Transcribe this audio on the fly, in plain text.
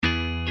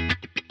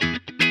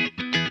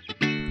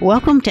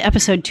Welcome to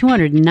episode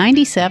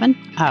 297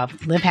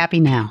 of Live Happy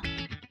Now.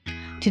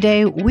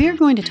 Today, we're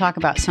going to talk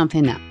about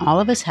something that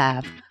all of us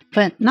have,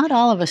 but not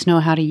all of us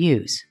know how to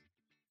use.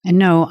 And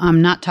no,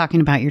 I'm not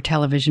talking about your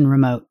television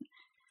remote.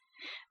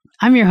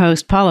 I'm your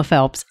host, Paula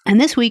Phelps,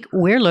 and this week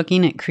we're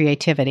looking at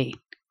creativity.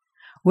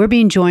 We're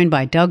being joined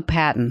by Doug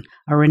Patton,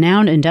 a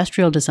renowned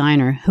industrial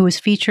designer who is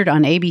featured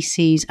on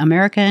ABC's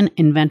American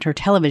Inventor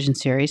television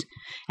series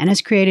and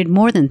has created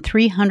more than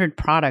 300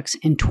 products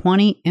in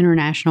 20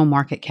 international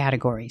market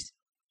categories.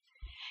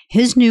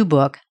 His new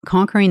book,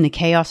 Conquering the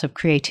Chaos of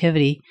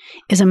Creativity,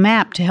 is a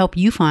map to help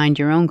you find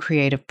your own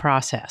creative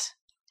process.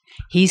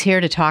 He's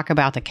here to talk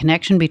about the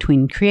connection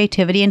between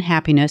creativity and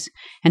happiness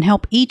and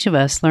help each of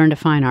us learn to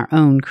find our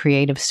own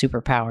creative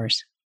superpowers.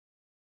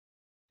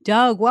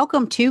 Doug,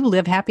 welcome to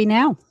Live Happy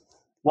Now.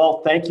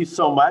 Well, thank you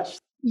so much.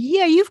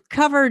 Yeah, you've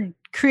covered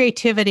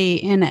creativity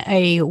in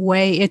a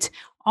way, it's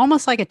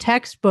almost like a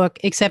textbook,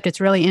 except it's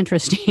really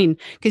interesting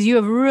because you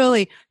have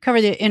really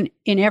covered it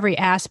in every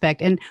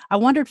aspect. And I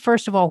wondered,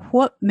 first of all,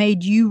 what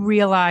made you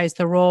realize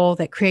the role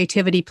that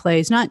creativity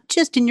plays, not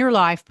just in your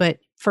life, but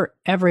for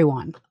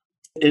everyone?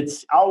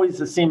 It's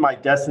always seemed my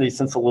destiny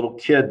since a little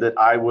kid that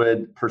I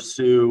would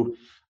pursue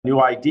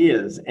new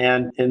ideas.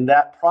 And in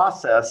that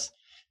process,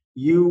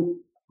 you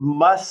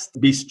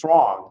must be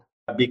strong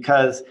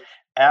because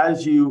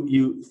as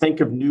you think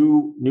of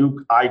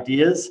new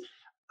ideas,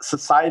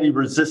 society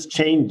resists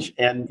change,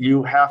 and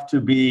you have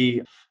to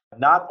be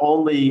not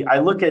only, I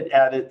look at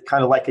it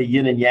kind of like a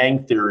yin and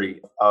yang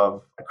theory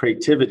of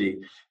creativity,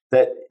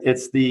 that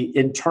it's the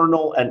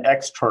internal and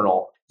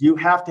external. You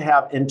have to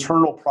have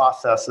internal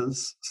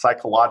processes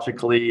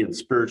psychologically and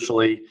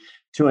spiritually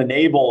to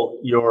enable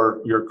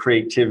your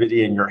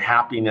creativity and your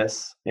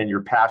happiness and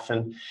your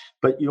passion.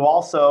 But you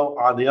also,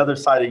 on the other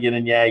side of yin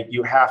and yang,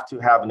 you have to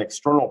have an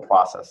external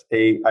process,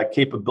 a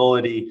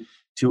capability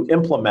to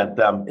implement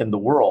them in the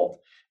world.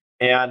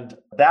 And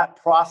that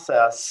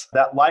process,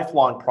 that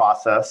lifelong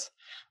process,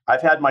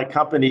 I've had my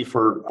company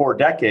for 4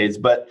 decades,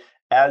 but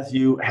as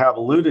you have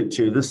alluded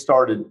to, this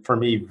started for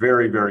me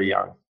very, very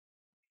young.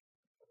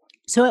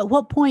 So at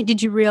what point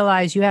did you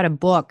realize you had a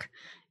book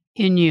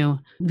in you?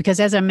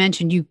 Because as I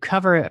mentioned, you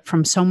cover it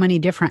from so many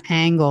different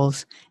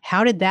angles.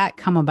 How did that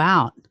come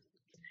about?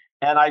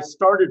 And I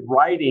started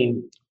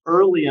writing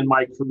early in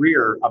my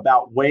career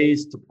about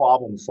ways to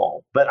problem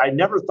solve, but I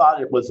never thought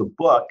it was a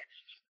book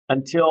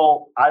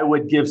until I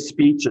would give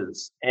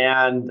speeches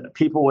and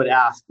people would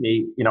ask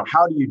me,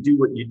 how do you do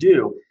what you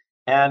do?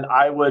 And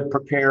I would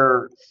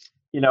prepare,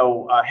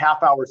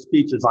 half-hour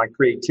speeches on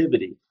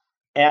creativity.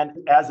 And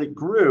as it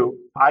grew,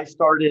 I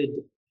started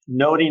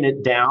noting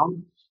it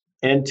down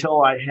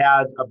until I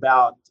had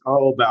about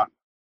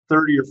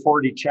 30 or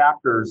 40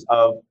 chapters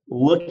of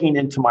looking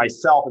into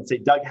myself and say,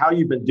 Doug, how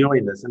you been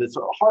doing this? And it's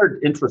a hard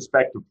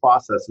introspective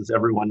process, as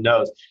everyone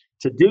knows.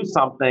 To do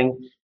something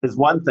is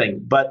one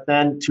thing, but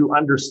then to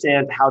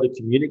understand how to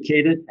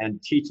communicate it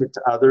and teach it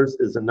to others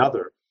is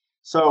another.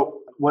 So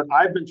what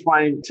I've been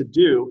trying to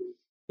do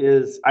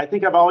is, I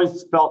think I've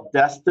always felt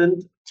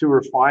destined to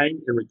refine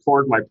and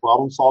record my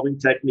problem-solving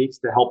techniques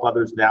to help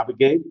others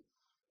navigate.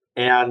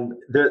 And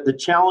the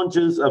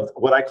challenges of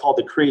what I call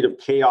the creative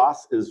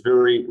chaos is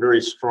very, very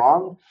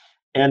strong.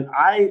 And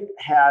I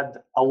had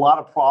a lot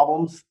of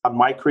problems on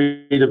my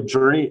creative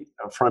journey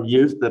from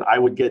youth that I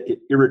would get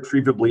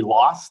irretrievably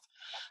lost,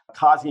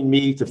 causing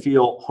me to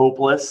feel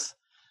hopeless.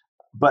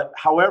 But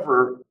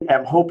however,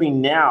 I'm hoping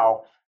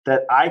now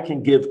that I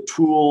can give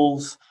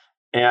tools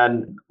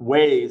and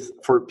ways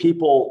for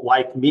people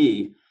like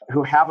me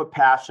who have a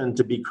passion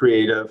to be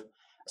creative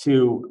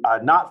to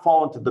not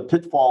fall into the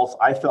pitfalls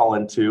I fell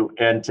into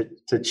and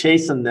to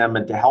chasten them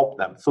and to help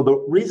them. So the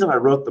reason I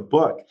wrote the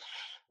book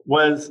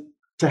was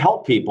to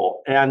help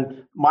people.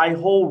 And my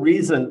whole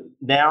reason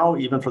now,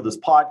 even for this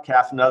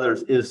podcast and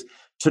others, is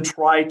to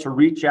try to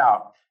reach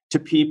out to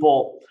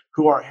people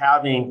who are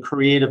having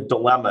creative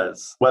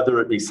dilemmas, whether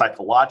it be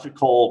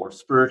psychological or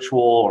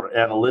spiritual or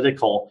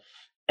analytical,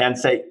 and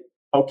say,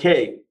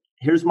 okay,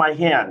 here's my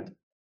hand.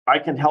 I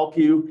can help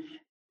you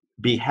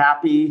be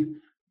happy,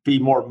 be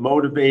more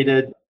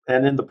motivated,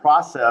 and in the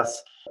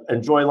process,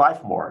 enjoy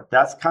life more.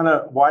 That's kind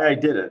of why I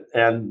did it.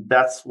 And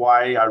that's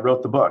why I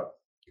wrote the book.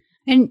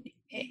 And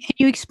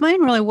you explain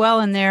really well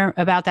in there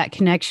about that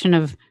connection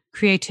of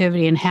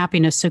creativity and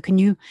happiness. So can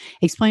you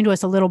explain to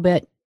us a little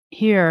bit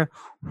here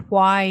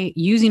why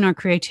using our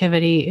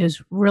creativity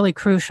is really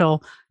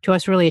crucial to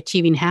us really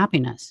achieving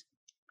happiness?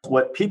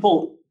 What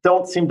people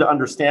don't seem to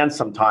understand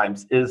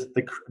sometimes is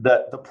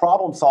the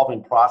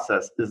problem-solving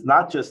process is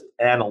not just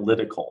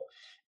analytical.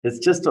 It's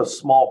just a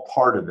small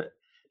part of it.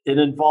 It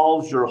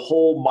involves your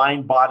whole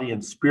mind, body,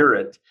 and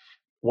spirit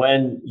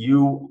when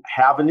you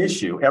have an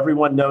issue.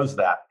 Everyone knows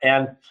that.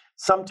 And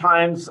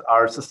sometimes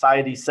our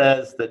society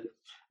says that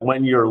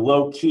when you're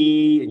low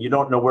key and you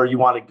don't know where you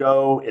want to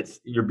go,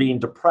 you're being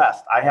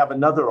depressed. I have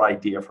another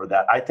idea for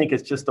that. I think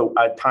it's just a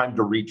time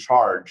to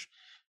recharge.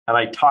 And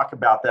I talk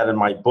about that in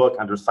my book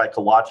under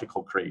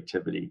psychological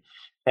creativity.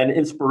 And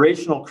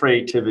inspirational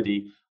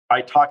creativity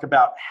I talk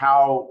about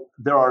how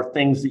there are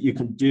things that you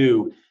can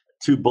do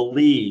to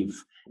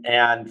believe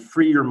and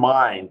free your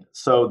mind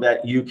so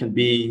that you can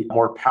be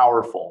more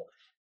powerful.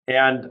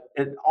 And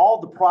all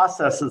the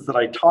processes that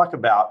I talk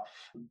about,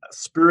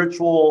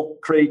 spiritual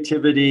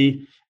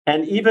creativity,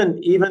 and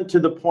even to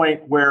the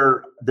point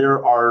where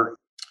there are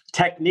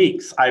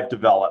techniques I've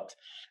developed.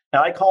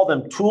 And I call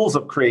them tools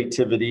of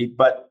creativity,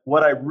 but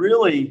what I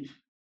really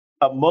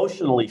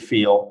emotionally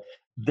feel,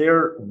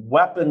 they're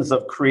weapons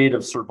of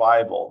creative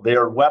survival. They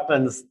are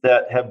weapons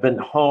that have been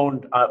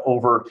honed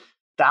over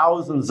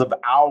thousands of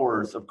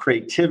hours of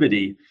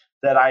creativity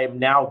that I am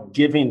now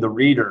giving the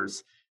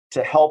readers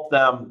to help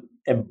them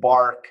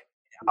embark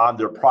on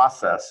their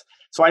process.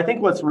 So I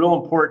think what's real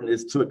important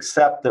is to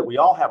accept that we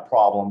all have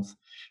problems,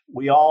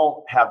 we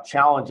all have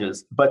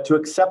challenges, but to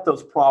accept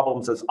those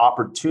problems as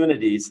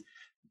opportunities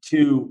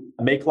to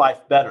make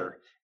life better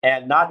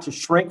and not to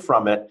shrink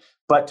from it,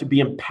 but to be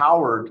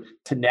empowered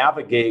to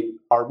navigate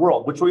our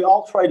world, which we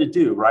all try to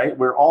do, right?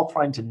 We're all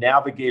trying to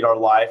navigate our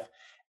life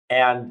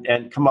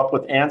and come up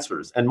with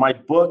answers. And my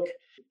book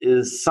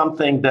is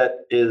something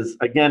that is,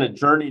 again, a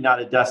journey,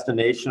 not a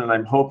destination. And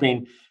I'm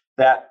hoping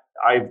that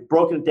I've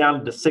broken it down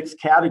into 6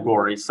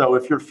 categories. So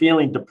if you're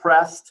feeling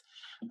depressed,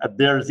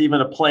 there's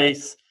even a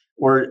place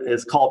where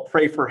it's called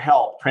Pray for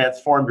Help,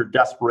 transform your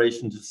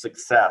desperation to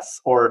success.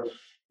 Or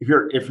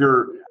if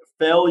your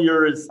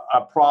failure is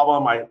a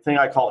problem, I think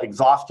I call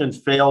exhaustion,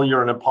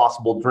 failure, and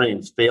impossible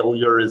dreams.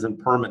 Failure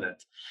isn't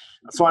permanent.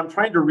 So I'm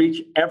trying to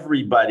reach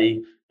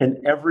everybody in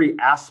every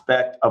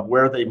aspect of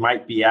where they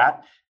might be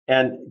at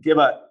and give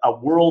a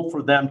world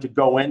for them to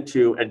go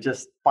into and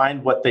just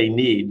find what they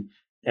need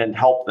and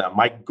help them.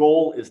 My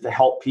goal is to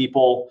help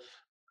people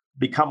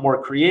become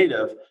more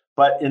creative,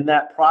 but in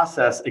that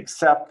process,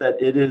 accept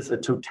that it is a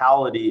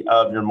totality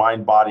of your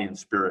mind, body, and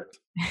spirit.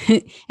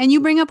 And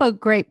you bring up a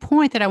great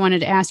point that I wanted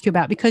to ask you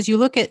about, because you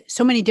look at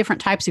so many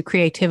different types of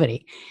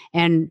creativity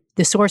and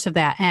the source of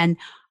that. And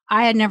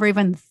I had never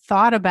even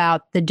thought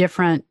about the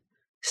different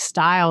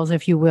styles,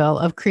 if you will,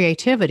 of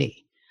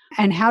creativity.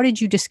 And how did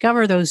you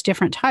discover those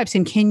different types?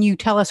 And can you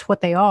tell us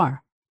what they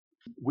are?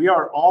 We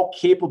are all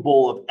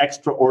capable of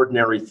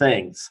extraordinary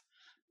things.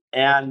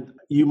 And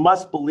you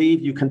must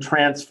believe you can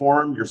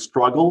transform your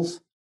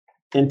struggles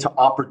into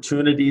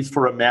opportunities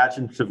for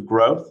imaginative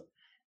growth.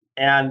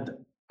 And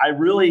I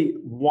really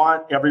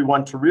want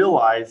everyone to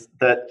realize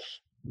that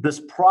this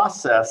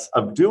process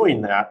of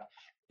doing that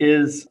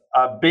is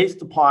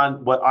based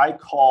upon what I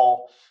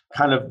call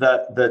kind of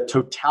the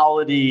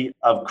totality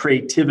of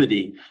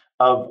creativity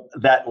of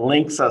that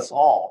links us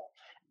all.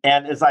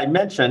 And as I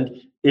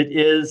mentioned, it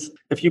is,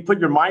 if you put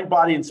your mind,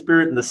 body, and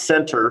spirit in the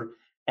center,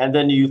 and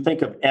then you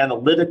think of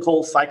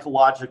analytical,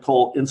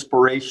 psychological,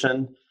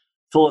 inspiration,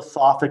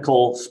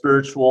 philosophical,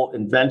 spiritual,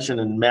 invention,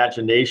 and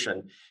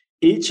imagination.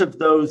 Each of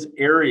those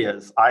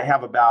areas, I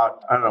have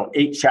about,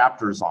 8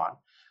 chapters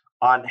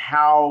on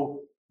how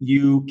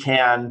you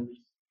can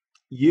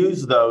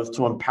use those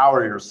to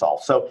empower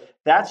yourself. So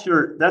that's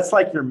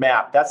like your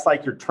map. That's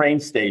like your train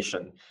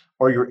station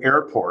or your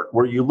airport,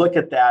 where you look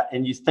at that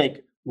and you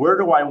think, where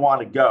do I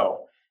want to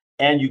go?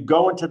 And you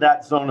go into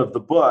that zone of the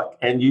book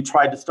and you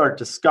try to start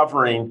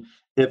discovering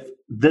if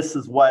this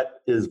is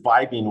what is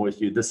vibing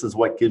with you, this is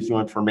what gives you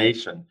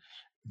information.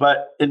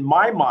 But in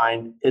my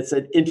mind, it's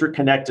an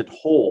interconnected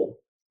whole.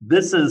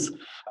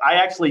 I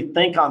actually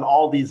think on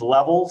all these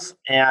levels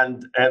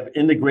and have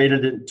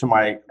integrated it into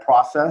my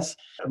process.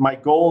 My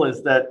goal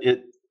is that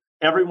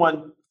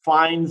everyone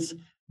finds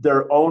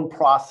their own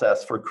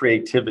process for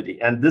creativity.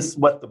 And this is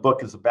what the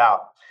book is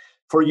about,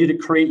 for you to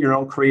create your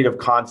own creative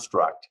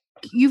construct.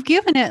 You've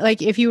given it,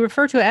 like, if you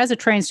refer to it as a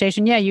train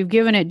station, you've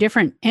given it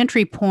different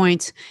entry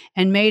points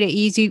and made it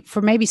easy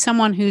for maybe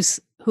someone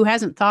who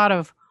hasn't thought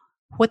of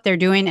what they're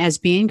doing as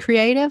being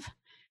creative,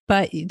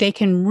 but they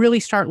can really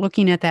start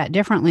looking at that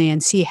differently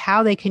and see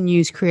how they can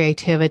use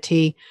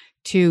creativity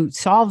to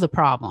solve the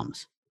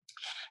problems.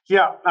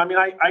 Yeah, I mean,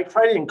 I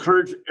try to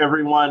encourage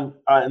everyone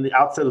in the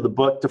outset of the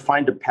book to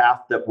find a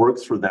path that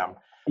works for them.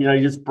 You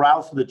just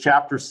browse through the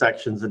chapter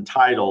sections and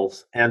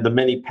titles and the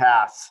many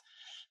paths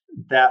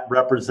that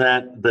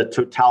represent the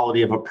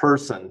totality of a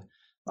person,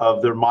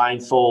 of their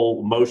mind, soul,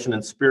 emotion,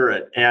 and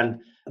spirit. And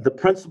the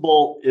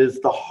principle is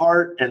the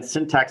heart and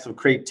syntax of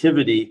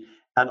creativity,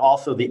 and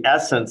also the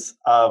essence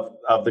of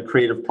the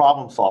creative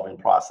problem-solving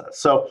process.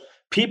 So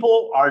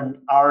people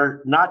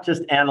are not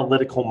just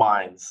analytical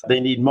minds. They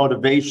need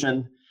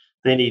motivation,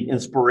 they need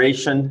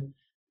inspiration,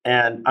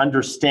 and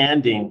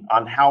understanding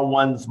on how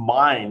one's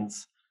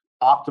minds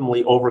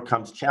optimally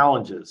overcomes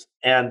challenges.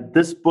 And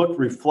this book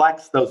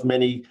reflects those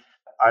many,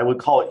 I would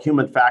call it,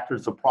 human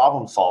factors of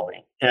problem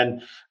solving.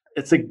 And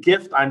it's a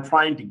gift I'm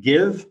trying to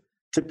give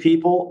to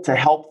people to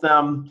help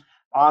them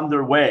on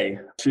their way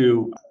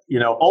to,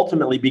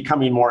 ultimately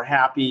becoming more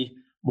happy,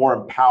 more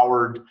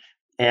empowered,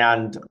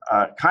 and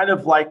kind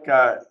of like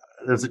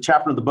there's a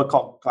chapter in the book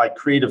called like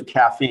Creative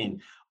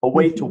Caffeine, a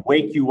way to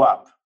wake you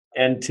up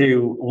and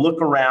to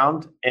look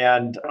around.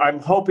 And I'm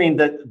hoping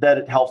that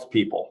it helps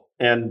people.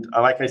 And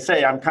like I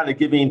say, I'm kind of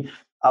giving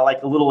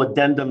like little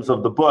addendums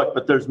of the book,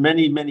 but there's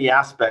many, many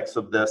aspects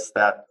of this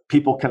that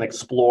people can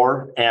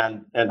explore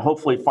and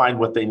hopefully find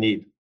what they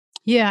need.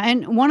 Yeah.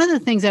 And one of the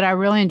things that I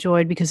really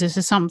enjoyed, because this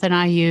is something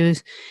I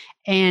use,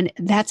 and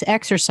that's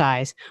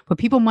exercise. But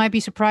people might be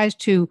surprised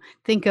to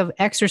think of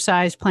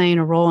exercise playing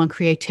a role in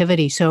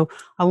creativity. So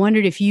I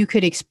wondered if you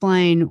could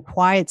explain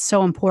why it's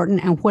so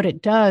important and what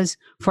it does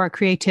for our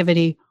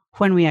creativity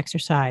when we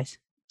exercise.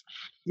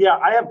 Yeah,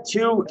 I have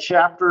two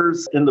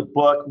chapters in the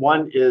book.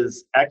 One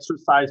is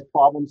exercise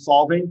problem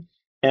solving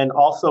and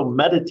also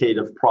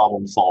meditative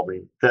problem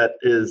solving that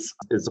is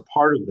a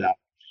part of that.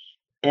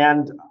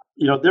 And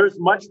there's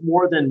much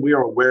more than we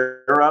are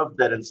aware of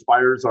that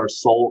inspires our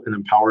soul and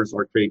empowers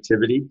our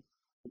creativity.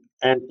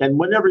 And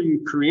whenever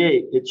you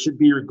create, it should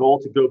be your goal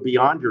to go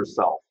beyond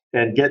yourself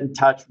and get in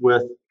touch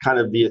with kind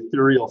of the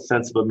ethereal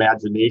sense of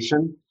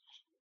imagination.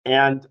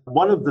 And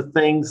one of the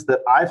things that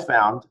I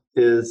found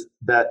is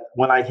that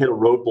when I hit a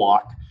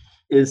roadblock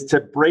is to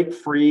break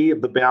free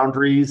of the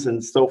boundaries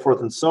and so forth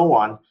and so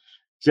on,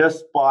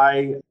 just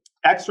by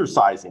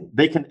exercising.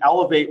 They can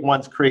elevate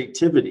one's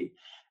creativity.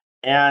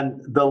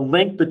 And the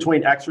link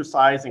between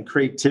exercise and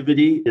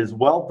creativity is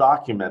well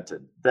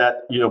documented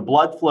that,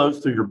 blood flows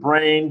through your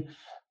brain.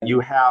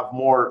 You have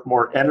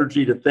more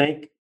energy to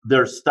think.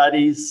 There's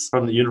studies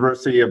from the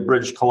University of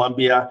British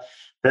Columbia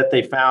that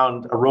they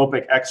found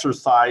aerobic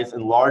exercise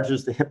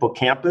enlarges the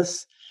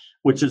hippocampus,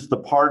 which is the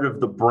part of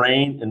the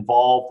brain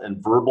involved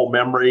in verbal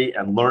memory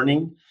and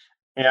learning.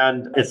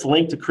 And it's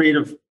linked to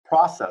creative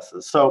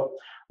processes. So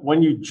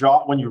when you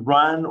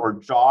run or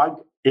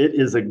jog, it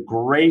is a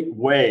great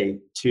way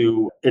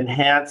to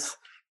enhance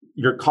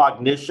your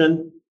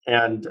cognition,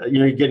 and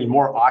you're getting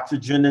more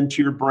oxygen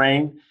into your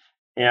brain.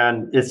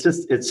 And it's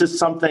just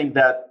something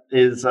that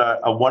is a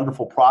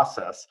wonderful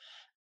process.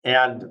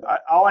 And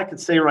all I can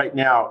say right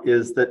now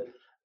is that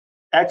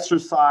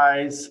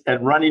exercise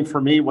and running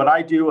for me, what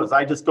I do is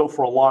I just go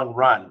for a long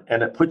run,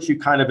 and it puts you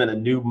kind of in a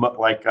new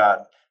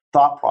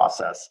thought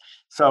process.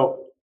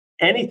 So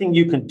anything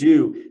you can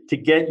do to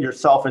get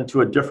yourself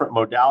into a different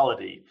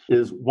modality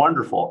is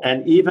wonderful.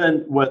 And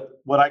even with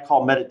what I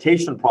call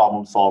meditation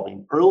problem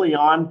solving, early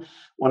on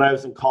when I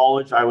was in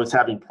college, I was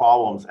having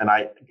problems, and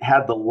I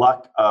had the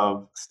luck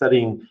of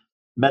studying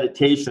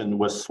meditation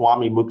with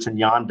Swami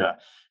Muktananda,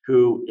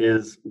 who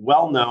is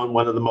well known,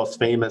 one of the most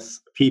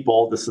famous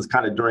people. This is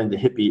kind of during the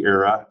hippie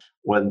era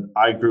when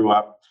I grew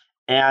up.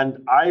 And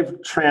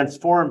I've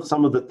transformed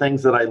some of the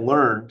things that I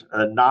learned,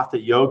 Natha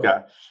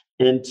Yoga,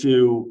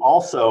 into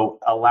also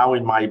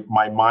allowing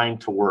my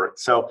mind to work.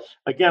 So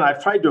again,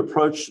 I've tried to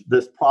approach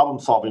this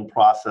problem-solving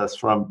process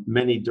from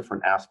many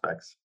different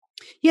aspects.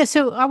 Yeah,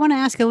 so I want to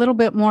ask a little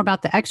bit more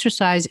about the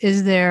exercise.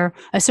 Is there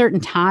a certain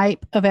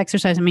type of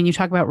exercise? I mean, you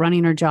talk about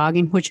running or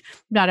jogging, which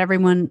not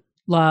everyone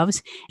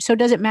loves. So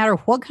does it matter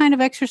what kind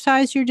of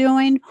exercise you're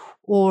doing?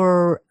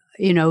 Or,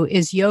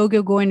 is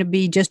yoga going to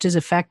be just as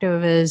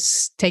effective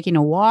as taking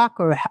a walk?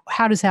 Or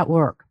how does that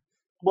work?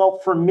 Well,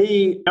 for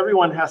me,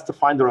 everyone has to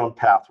find their own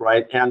path,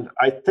 right? And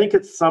I think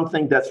it's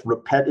something that's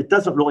repetitive. It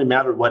doesn't really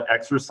matter what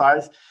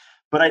exercise,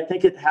 but I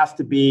think it has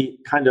to be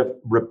kind of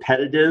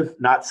repetitive,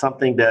 not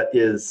something that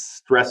is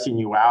stressing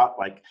you out,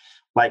 like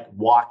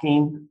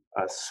walking,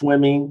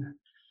 swimming,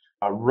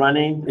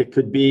 running. It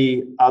could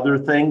be other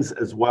things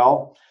as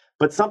well,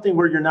 but something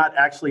where you're not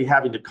actually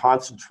having to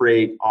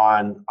concentrate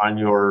on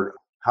your,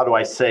 how do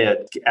I say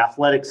it,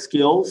 athletic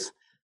skills,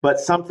 but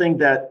something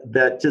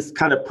that just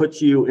kind of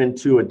puts you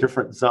into a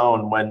different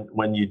zone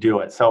when you do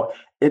it. So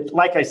it,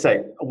 like I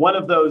say, one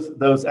of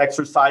those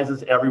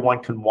exercises everyone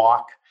can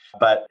walk,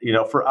 but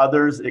for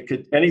others it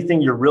could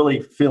anything you're really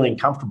feeling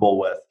comfortable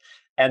with,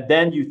 and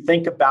then you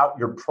think about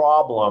your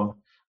problem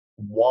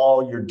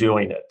while you're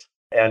doing it,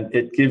 and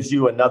it gives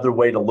you another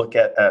way to look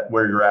at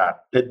where you're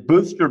at. It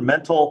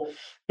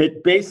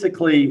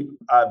basically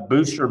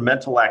boosts your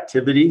mental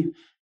activity.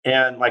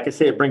 And like I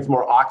say, it brings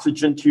more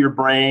oxygen to your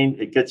brain.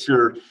 It gets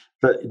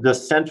the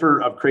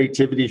center of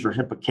creativity is your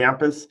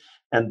hippocampus,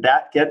 and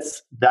that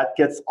gets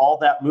all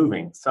that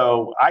moving.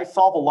 So I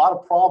solve a lot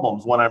of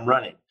problems when I'm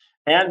running,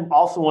 and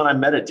also when I'm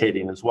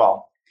meditating as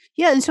well.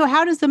 Yeah, and so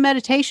how does the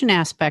meditation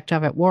aspect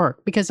of it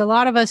work? Because a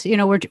lot of us,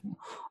 we're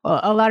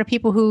a lot of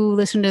people who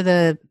listen to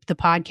the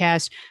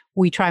podcast.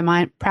 We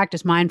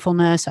practice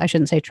mindfulness. I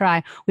shouldn't say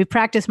try. We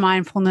practice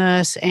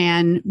mindfulness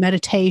and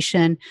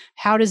meditation.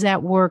 How does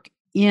that work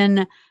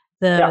in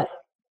the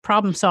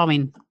problem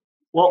solving?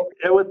 Well,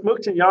 with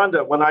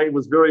Muktananda, when I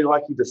was very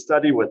lucky to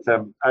study with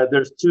him,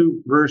 there's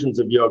two versions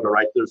of yoga,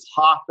 right? There's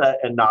Hatha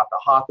and Natha.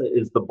 Hatha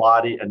is the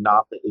body and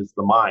Natha is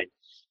the mind.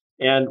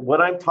 And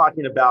what I'm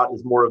talking about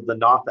is more of the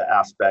Natha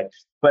aspect.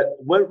 But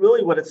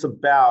what it's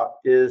about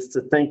is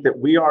to think that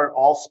we are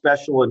all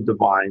special and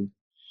divine.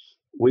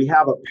 We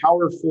have a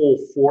powerful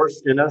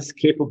force in us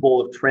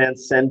capable of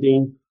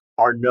transcending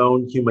our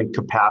known human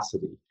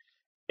capacity.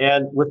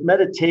 And with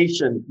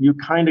meditation, you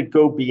kind of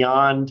go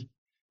beyond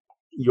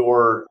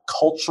your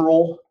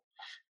cultural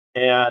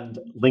and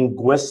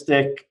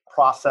linguistic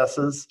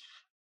processes,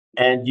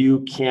 and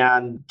you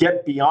can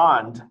get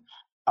beyond,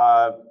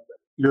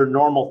 your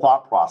normal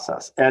thought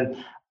process. And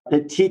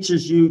it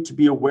teaches you to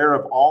be aware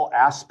of all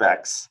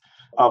aspects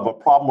of a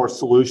problem or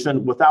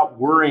solution without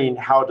worrying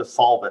how to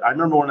solve it. I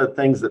remember one of the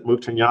things that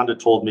Muktananda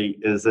told me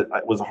is that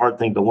it was a hard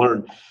thing to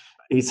learn.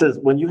 He says,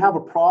 when you have a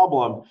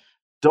problem,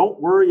 don't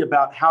worry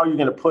about how you're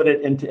going to put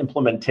it into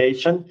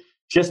implementation.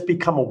 Just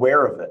become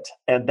aware of it.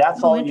 And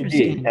that's all you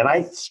need. And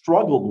I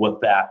struggled with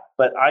that,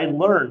 but I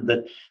learned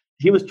that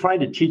he was trying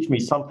to teach me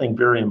something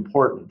very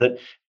important, that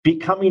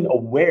becoming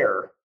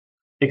aware,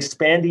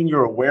 expanding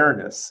your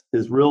awareness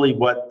is really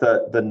what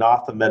the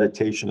Natha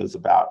meditation is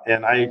about.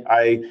 And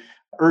I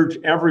urge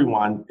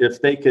everyone,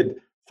 if they could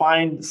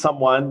find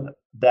someone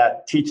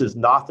that teaches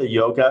Natha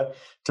yoga,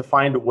 to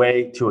find a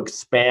way to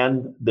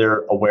expand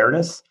their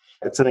awareness.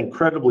 It's an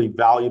incredibly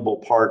valuable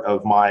part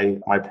of my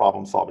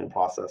problem-solving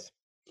process.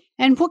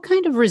 And what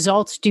kind of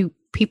results do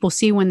people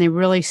see when they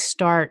really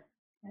start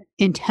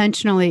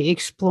intentionally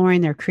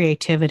exploring their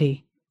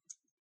creativity?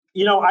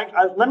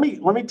 Let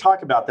me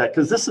talk about that,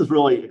 because this is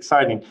really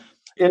exciting.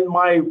 In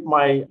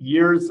my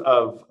years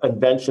of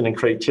invention and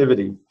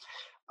creativity,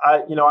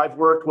 I've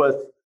worked with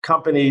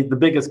the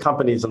biggest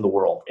companies in the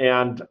world,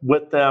 and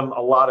with them,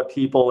 a lot of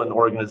people and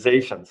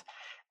organizations.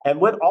 And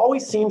what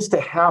always seems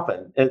to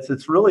happen,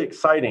 it's really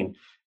exciting.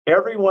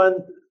 Everyone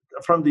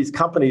from these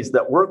companies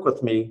that work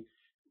with me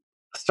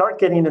start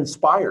getting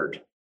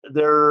inspired.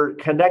 They're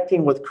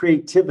connecting with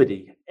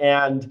creativity,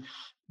 and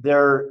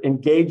they're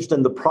engaged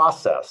in the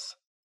process.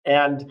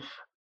 And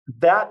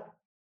that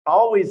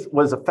always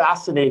was a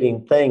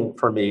fascinating thing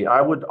for me.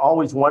 I would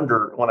always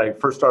wonder when I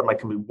first started my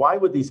company, why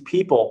would these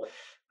people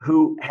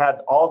who had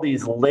all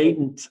these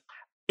latent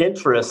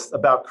interests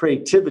about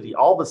creativity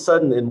all of a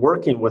sudden in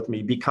working with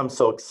me become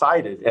so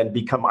excited and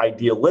become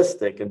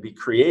idealistic and be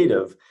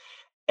creative?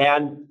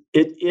 And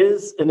it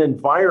is an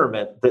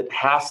environment that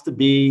has to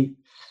be,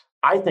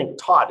 I think,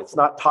 taught. It's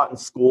not taught in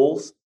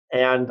schools.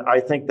 And I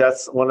think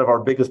that's one of our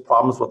biggest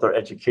problems with our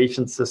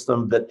education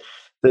system, that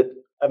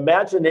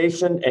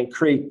imagination and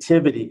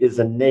creativity is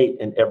innate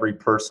in every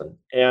person.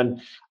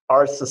 And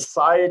our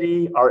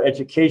society, our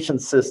education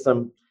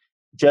system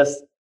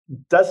just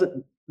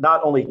doesn't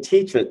not only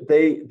teach it,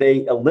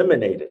 they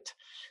eliminate it.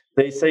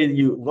 They say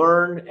you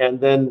learn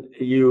and then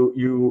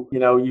you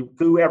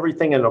do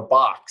everything in a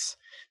box.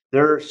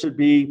 There should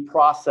be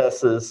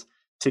processes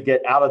to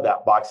get out of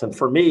that box. And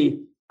for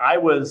me, I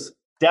was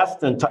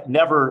destined to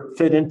never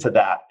fit into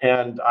that.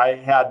 And I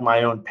had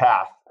my own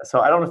path. So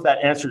I don't know if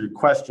that answered your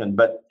question,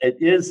 but it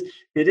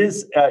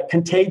is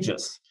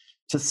contagious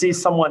to see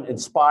someone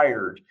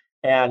inspired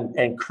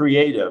and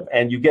creative,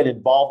 and you get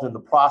involved in the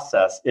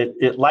process.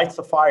 It lights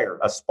a fire,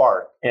 a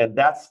spark, and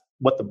that's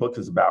what the book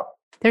is about.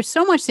 There's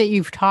so much that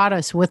you've taught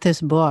us with this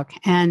book,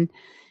 and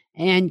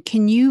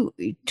can you,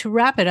 to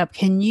wrap it up,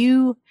 can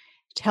you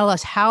tell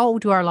us how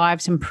do our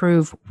lives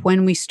improve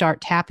when we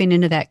start tapping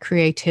into that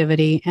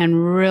creativity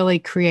and really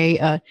create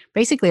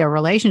basically a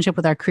relationship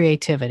with our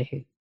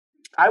creativity?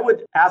 I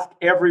would ask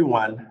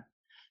everyone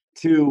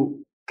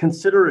to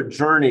consider a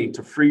journey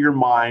to free your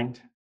mind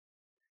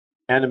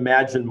and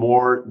imagine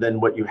more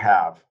than what you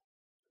have,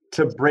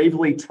 to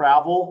bravely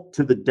travel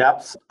to the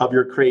depths of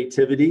your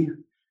creativity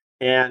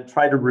and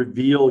try to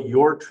reveal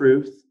your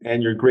truth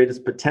and your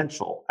greatest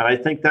potential. And I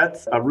think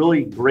that's a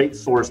really great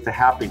source to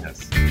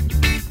happiness.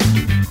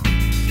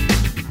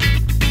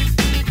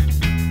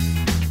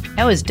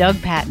 That was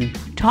Doug Patton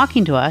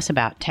talking to us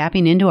about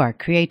tapping into our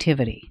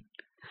creativity.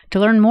 To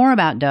learn more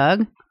about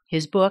Doug,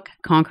 his book,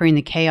 Conquering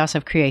the Chaos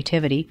of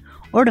Creativity,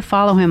 or to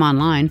follow him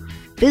online,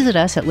 visit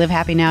us at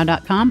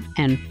livehappynow.com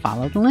and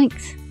follow the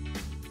links.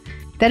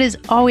 That is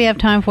all we have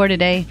time for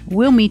today.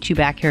 We'll meet you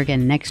back here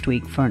again next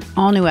week for an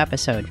all-new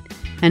episode.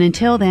 And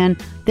until then,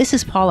 this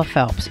is Paula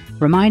Phelps,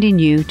 reminding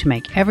you to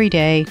make every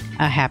day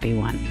a happy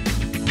one.